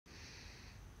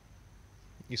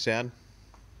You sad?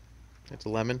 It's a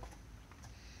lemon.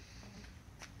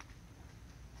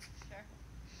 Sure.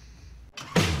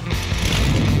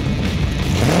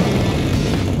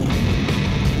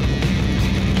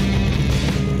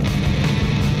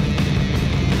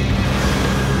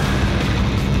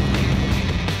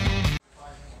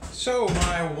 So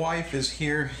my wife is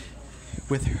here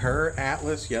with her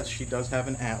Atlas. Yes, she does have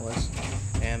an Atlas.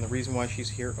 And the reason why she's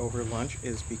here over lunch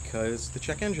is because the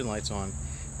check engine light's on.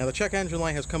 Now the check engine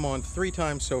light has come on 3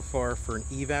 times so far for an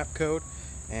evap code,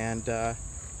 and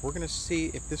we're gonna see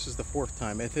if this is the 4th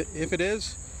time. If it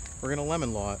is, we're gonna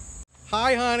lemon law it.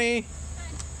 Hi, honey. Hi.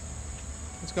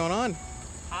 What's going on?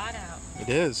 It's hot out. It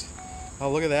is.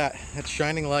 Oh, look at that. That's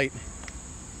shining light.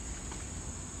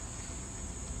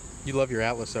 You love your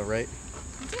Atlas though, right?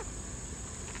 I do.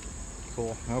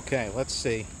 Cool. Okay, let's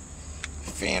see.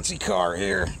 Fancy car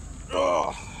here.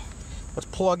 Oh. Let's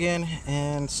plug in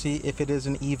and see if it is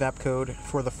an evap code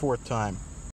for the 4th time.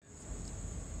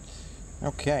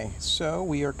 Okay, so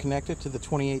we are connected to the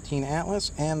 2018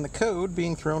 Atlas, and the code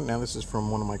being thrown, now this is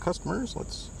from one of my customers.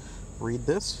 Let's read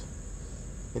this.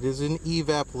 It is an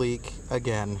evap leak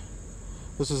again.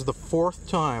 This is the 4th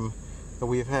time that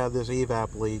we've had this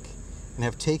evap leak and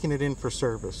have taken it in for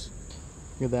service.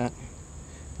 Look at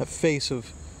that face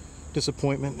of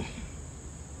disappointment.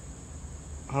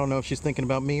 I don't know if she's thinking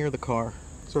about me or the car.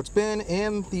 So it's been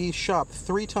in the shop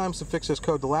 3 times to fix this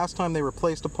code. The last time they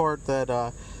replaced a part that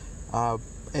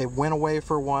it went away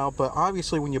for a while, but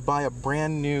obviously when you buy a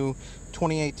brand new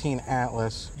 2018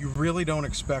 Atlas, you really don't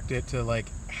expect it to like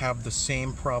have the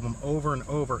same problem over and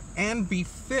over and be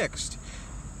fixed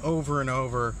over and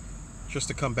over just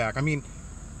to come back. I mean,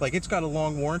 like, it's got a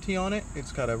long warranty on it.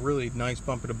 It's got a really nice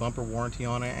bumper-to-bumper warranty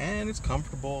on it, and it's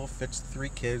comfortable, fits 3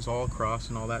 kids all across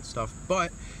and all that stuff.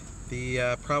 But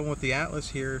the problem with the Atlas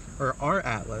here, or our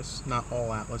Atlas, not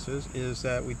all Atlases, is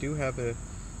that we do have an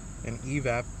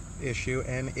evap issue,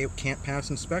 and it can't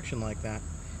pass inspection like that.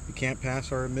 You can't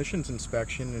pass our emissions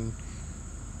inspection, and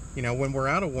you know, when we're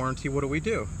out of warranty, what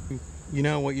do? You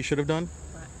know what you should have done?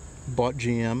 What? Bought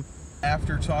GM.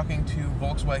 After talking to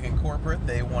Volkswagen Corporate,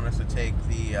 they want us to take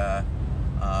the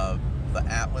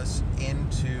Atlas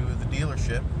into the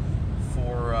dealership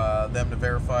for them to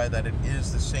verify that it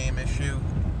is the same issue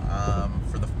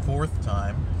for the 4th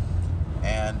time,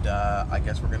 and I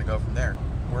guess we're going to go from there.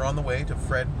 We're on the way to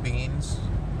Fred Bean's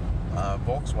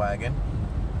Volkswagen,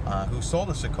 who sold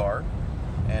us a car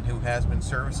and who has been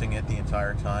servicing it the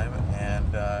entire time,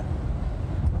 and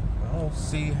we'll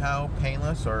see how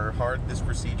painless or hard this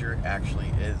procedure actually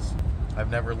is.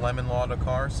 I've never lemon lawed a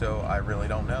car, so I really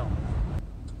don't know.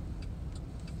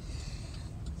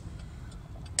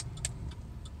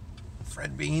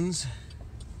 Fred Beans.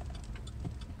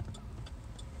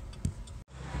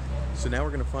 So now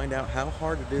we're going to find out how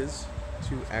hard it is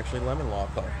to actually lemon law a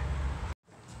car.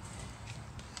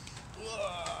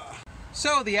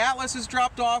 So the Atlas is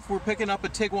dropped off. We're picking up a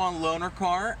Tiguan loaner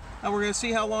car, and we're going to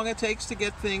see how long it takes to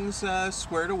get things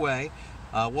squared away.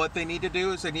 What they need to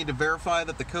do is they need to verify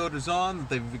that the code is on, that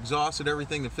they've exhausted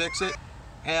everything to fix it,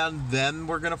 and then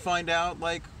we're going to find out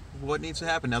like what needs to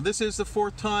happen. Now this is the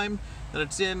 4th time that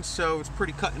it's in, so it's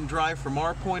pretty cut and dry from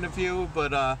our point of view,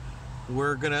 but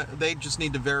they just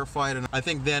need to verify it, and I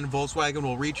think then Volkswagen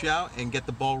will reach out and get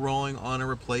the ball rolling on a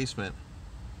replacement,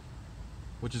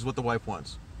 which is what the wife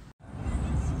wants.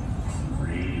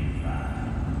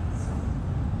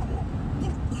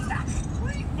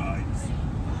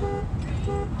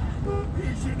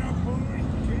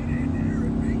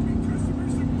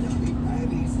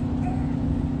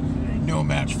 No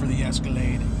match for the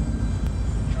Escalade.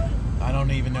 I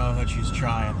don't even know that she's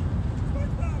trying.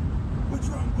 What's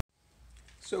wrong?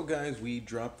 So guys, we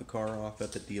dropped the car off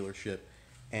at the dealership,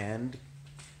 and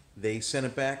they sent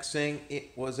it back saying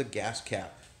it was a gas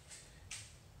cap.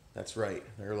 That's right.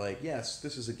 They're like, yes,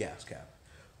 this is a gas cap.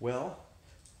 Well,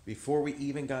 before we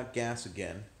even got gas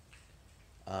again,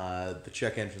 the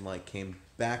check engine light came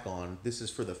back on. This is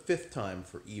for the 5th time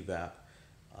for evap.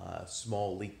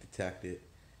 Small leak detected,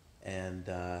 and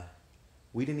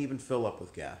we didn't even fill up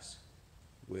with gas,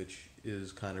 which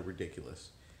is kind of ridiculous.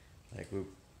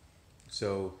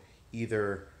 So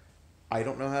either I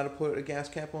don't know how to put a gas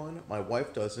cap on, my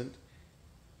wife doesn't,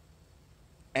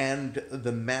 and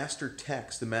the master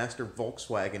techs, the master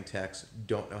Volkswagen techs,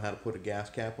 don't know how to put a gas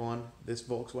cap on this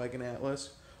Volkswagen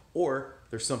Atlas, or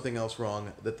there's something else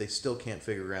wrong that they still can't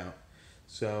figure out.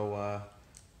 So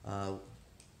I'm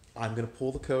going to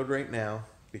pull the code right now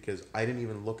because I didn't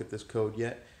even look at this code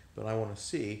yet, but I want to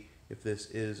see if this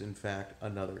is in fact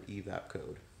another evap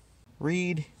code.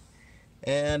 Read,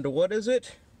 and what is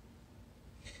it?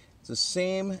 It's the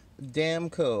same damn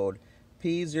code.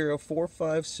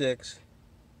 P0456.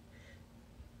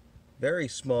 Very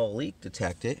small leak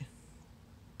detected.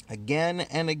 Again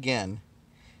and again.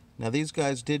 Now these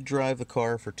guys did drive the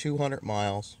car for 200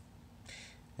 miles.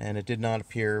 And it did not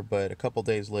appear, but a couple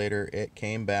days later it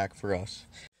came back for us.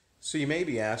 So you may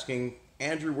be asking,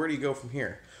 Andrew, where do you go from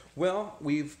here? Well,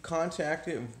 we've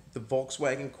contacted the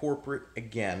Volkswagen corporate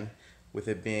again, with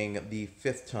it being the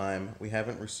 5th time. We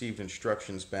haven't received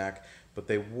instructions back, but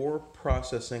they were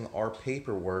processing our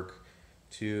paperwork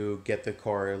to get the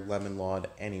car lemon lawed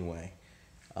anyway.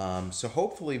 So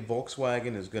hopefully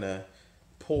Volkswagen is going to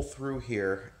pull through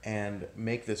here and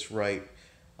make this right.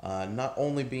 Not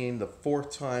only being the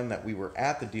 4th time that we were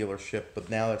at the dealership, but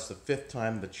now that's the 5th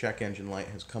time the check engine light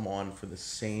has come on for the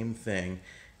same thing,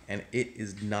 and it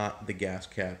is not the gas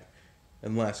cap.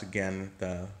 Unless, again,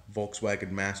 the Volkswagen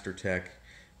Master Tech,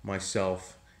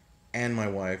 myself, and my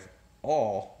wife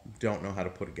all don't know how to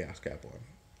put a gas cap on.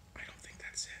 I don't think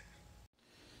that's it.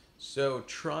 So,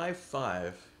 try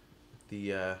 5.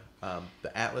 The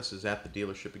Atlas is at the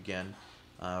dealership again.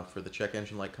 For the check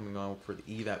engine light coming on for the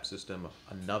EVAP system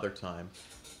another time,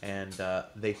 and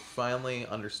they finally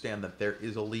understand that there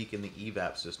is a leak in the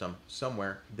EVAP system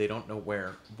somewhere. They don't know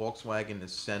where. Volkswagen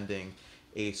is sending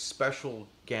a special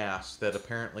gas that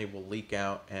apparently will leak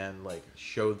out and like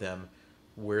show them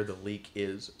where the leak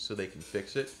is so they can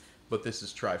fix it. But this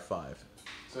is try 5.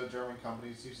 So German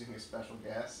companies using a special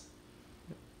gas?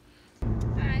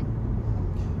 Hi.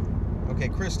 Okay,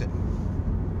 Kristen.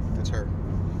 That's her.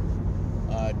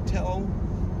 Tell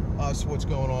us what's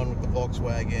going on with the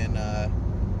Volkswagen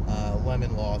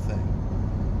lemon law thing.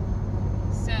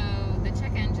 So the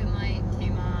check engine light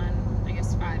came on, I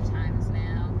guess 5 times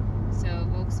now. So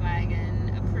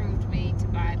Volkswagen approved me to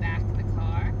buy back the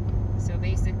car. So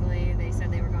basically they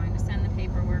said they were going to send the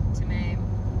paperwork to me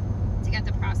to get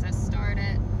the process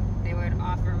started. They would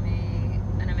offer me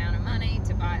an amount of money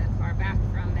to buy the car back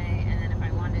from me, and then if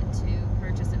I wanted to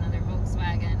purchase another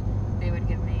Volkswagen, they would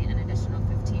give me an additional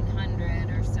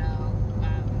 $1,500 or so,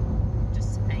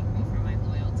 just to thank me for my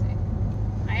loyalty.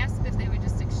 I asked if they would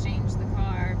just exchange the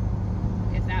car,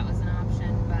 if that was an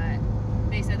option, but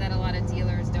they said that a lot of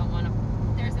dealers don't want to.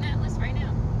 There's an Atlas right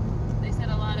now. They said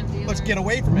a lot of dealers. Let's get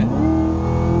away from it.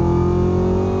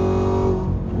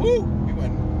 Woo!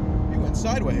 We went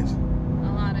sideways.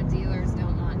 A lot of dealers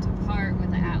don't want to part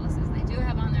with the Atlases they do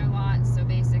have on their lot, so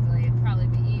basically it'd probably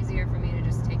be easier for me to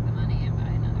just take the money and buy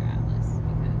another Atlas,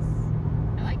 because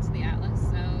I liked the Atlas,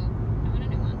 so I want a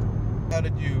new one. How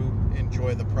did you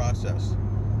enjoy the process?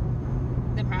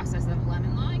 The process of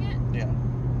lemon lawing it? Yeah.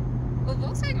 Well,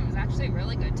 Volkswagen was actually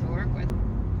really good to work with.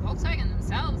 Volkswagen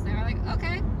themselves, they were like,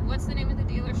 okay, what's the name of the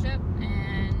dealership?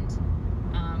 And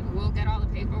we'll get all the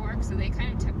paperwork. So they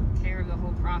kind of took care of the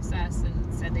whole process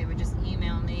and said they would just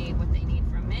email me what they need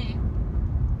from me.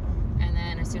 And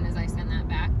then as soon as I send that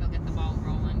back, they'll get the ball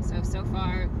rolling. So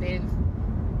far, they've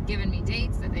given me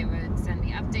dates that they would send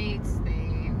me updates.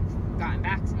 They've gotten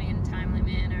back to me in a timely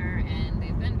manner, and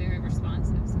they've been very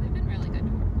responsive. So they've been really good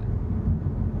to work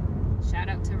with. Shout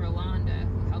out to Rolanda,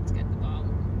 who helped get the ball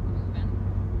moving.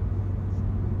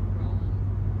 Rolling.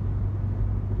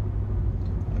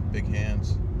 Big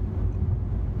hands.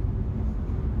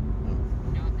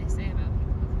 You know what they say about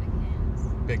people with big hands.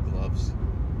 Big gloves.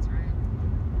 That's right.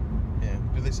 Yeah.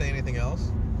 Do they say anything else?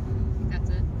 I think that's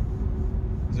it.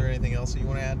 Is there anything else that you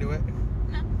want to add to it?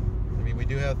 No. I mean, we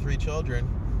do have 3 children.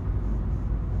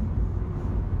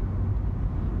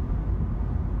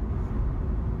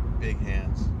 Big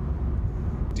hands.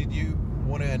 Did you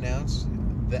want to announce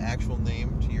the actual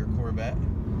name to your Corvette?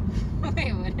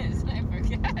 Wait, what is it? I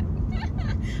forget.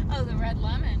 Oh, the red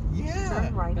lemon. Yeah.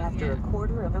 Turn right after a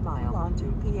quarter of a mile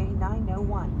onto PA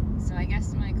 901. So I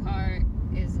guess my car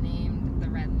is named the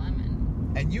red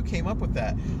lemon. And you came up with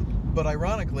that. But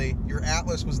ironically, your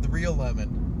Atlas was the real lemon.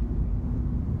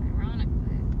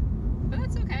 Ironically. But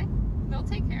that's okay. They'll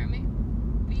take care of me.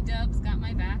 B-Dubs got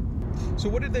my back. So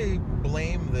what did they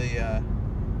blame the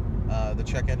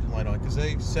check engine light on? Because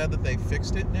they said that they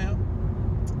fixed it now?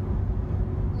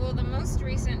 Well, the most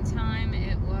recent time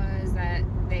it was that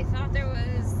they thought there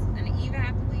was an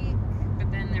evap leak,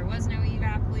 but then there was no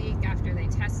evap leak after they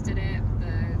tested it with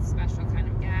the special kind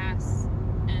of gas.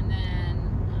 And then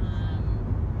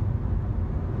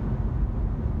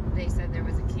they said there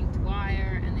was a kinked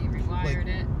wire and they rewired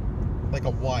it. Like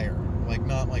a wire, like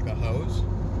not like a hose?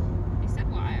 They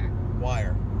said wire.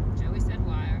 Wire. Joey said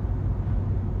wire.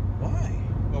 Why?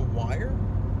 A wire?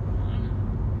 I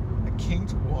don't know. A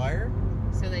kinked wire?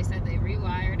 So they said they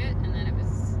rewired it and then it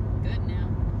was good now.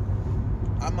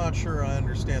 I'm not sure I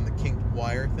understand the kinked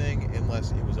wire thing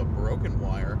unless it was a broken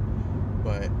wire,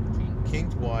 but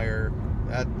kinked wire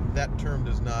That term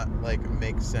does not like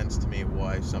make sense to me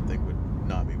why something would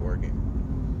not be working.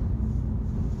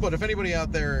 But if anybody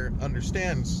out there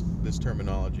understands this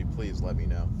terminology, please let me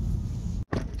know.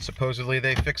 Supposedly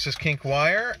they fix this kink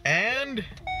wire, and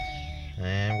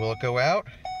will it go out?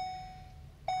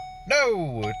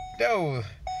 No!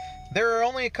 There are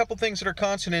only a couple things that are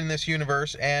constant in this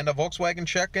universe, and a Volkswagen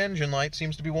check engine light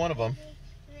seems to be one of them.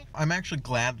 I'm actually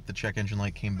glad that the check engine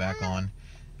light came back on,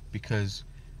 because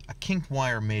a kinked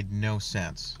wire made no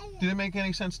sense. Did it make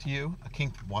any sense to you? A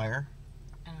kinked wire?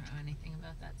 I don't know anything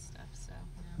about that stuff, so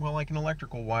no. Well, like an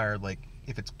electrical wire, like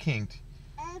if it's kinked,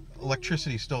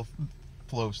 electricity still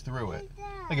flows through it.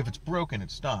 Like if it's broken,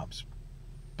 it stops.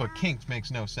 But kinked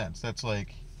makes no sense. That's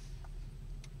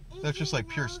just like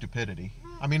pure stupidity.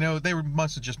 I mean, no, they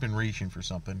must have just been reaching for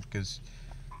something, because,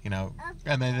 you know,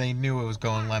 and then they knew it was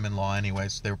going lemon law anyway,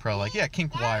 so they were probably like, yeah,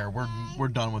 kinked wire, we're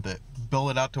done with it. Bill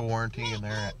it out to warranty, and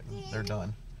they're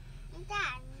done.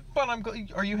 But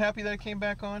are you happy that it came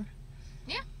back on?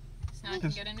 Yeah. So now I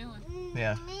can get a new one.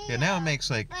 Yeah. Yeah, now it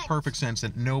makes like perfect sense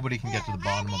that nobody can get to the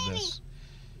bottom of this,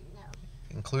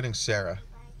 including Sarah,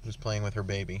 who's playing with her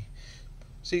baby.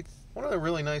 See, one of the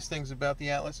really nice things about the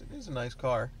Atlas, it is a nice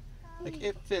car. Like,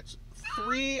 it fits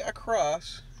 3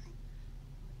 across,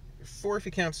 4 if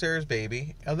you count Sarah's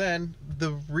baby, and then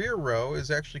the rear row is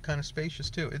actually kind of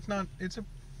spacious too. It's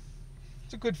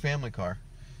a good family car.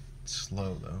 It's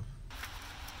slow though.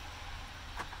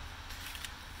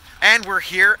 And we're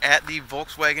here at the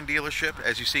Volkswagen dealership.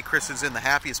 As you see, Kristen's in the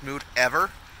happiest mood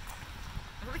ever.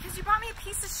 Well, because you bought me a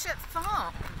piece of shit phone.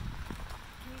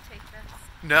 Can you take this?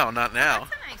 No, not now.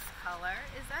 That's a nice color.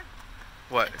 Is that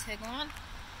What? a Tiguan?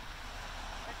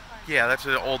 Yeah, that's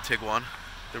an old Tiguan.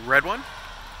 The red one?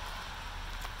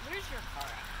 Where's your car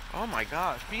at? Oh my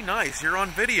gosh, be nice. You're on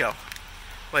video.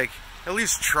 Like, at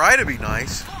least try to be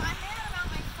nice. Well, I'm mad about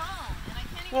my phone, and I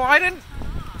can't even Well, I turn didn't. it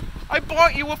off. I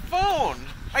bought you a phone.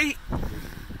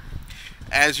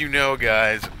 As you know,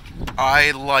 guys,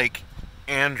 I like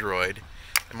Android,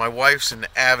 and my wife's an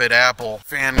avid Apple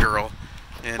fangirl,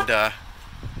 and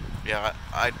yeah,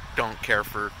 I don't care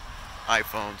for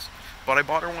iPhones. But I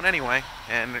bought her one anyway,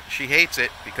 and she hates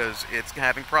it because it's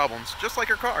having problems, just like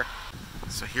her car.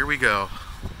 So here we go.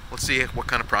 Let's see what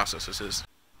kind of process this is.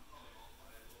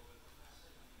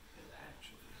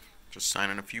 Just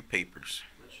signing a few papers.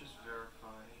 Let's just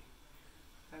verify.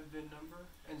 Have VIN number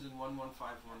ends in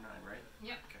 11519, right?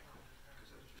 Yep. Okay, cool.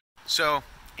 So,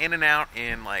 in and out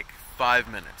in like 5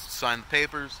 minutes. Signed the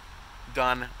papers,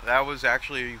 done. That was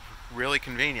actually really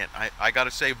convenient. I gotta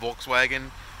say,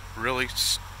 Volkswagen really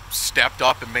stepped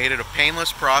up and made it a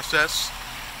painless process.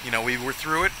 You know, we were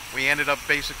through it. We ended up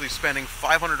basically spending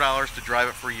 $500 to drive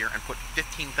it for a year and put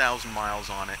 15,000 miles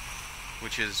on it,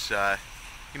 which is,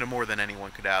 you know, more than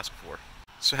anyone could ask for.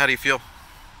 So how do you feel?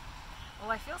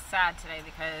 Well, I feel sad today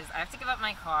because I have to give up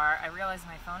my car. I realize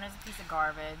my phone is a piece of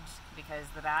garbage because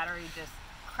the battery just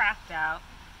crapped out.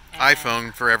 And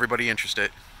iPhone for everybody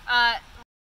interested.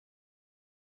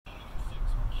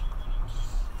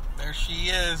 There she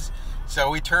is.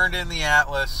 So we turned in the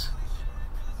Atlas,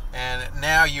 and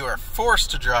now you are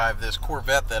forced to drive this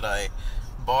Corvette that I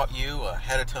bought you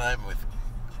ahead of time with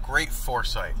great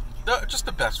foresight. Just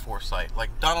the best foresight. Like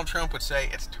Donald Trump would say,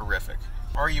 it's terrific.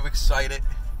 Are you excited?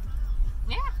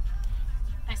 Yeah.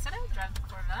 I said I would drive the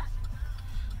Corvette.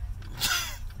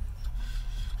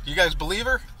 Do you guys believe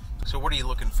her? So what are you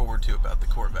looking forward to about the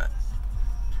Corvette?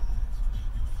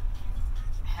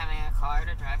 Having a car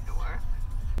to drive to work.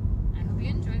 I hope you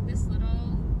enjoyed this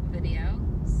little video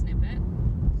snippet.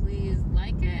 Please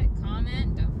like it,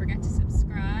 comment, don't forget to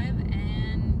subscribe,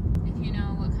 and if you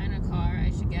know what kind of car I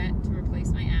should get to replace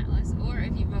my Atlas, or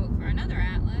if you vote for another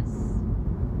Atlas,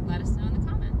 let us know in the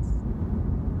comments.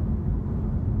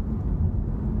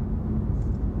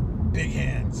 Big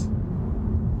hands.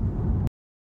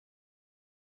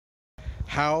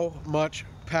 How much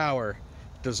power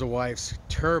does a wife's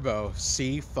turbo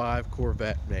C5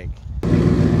 Corvette make?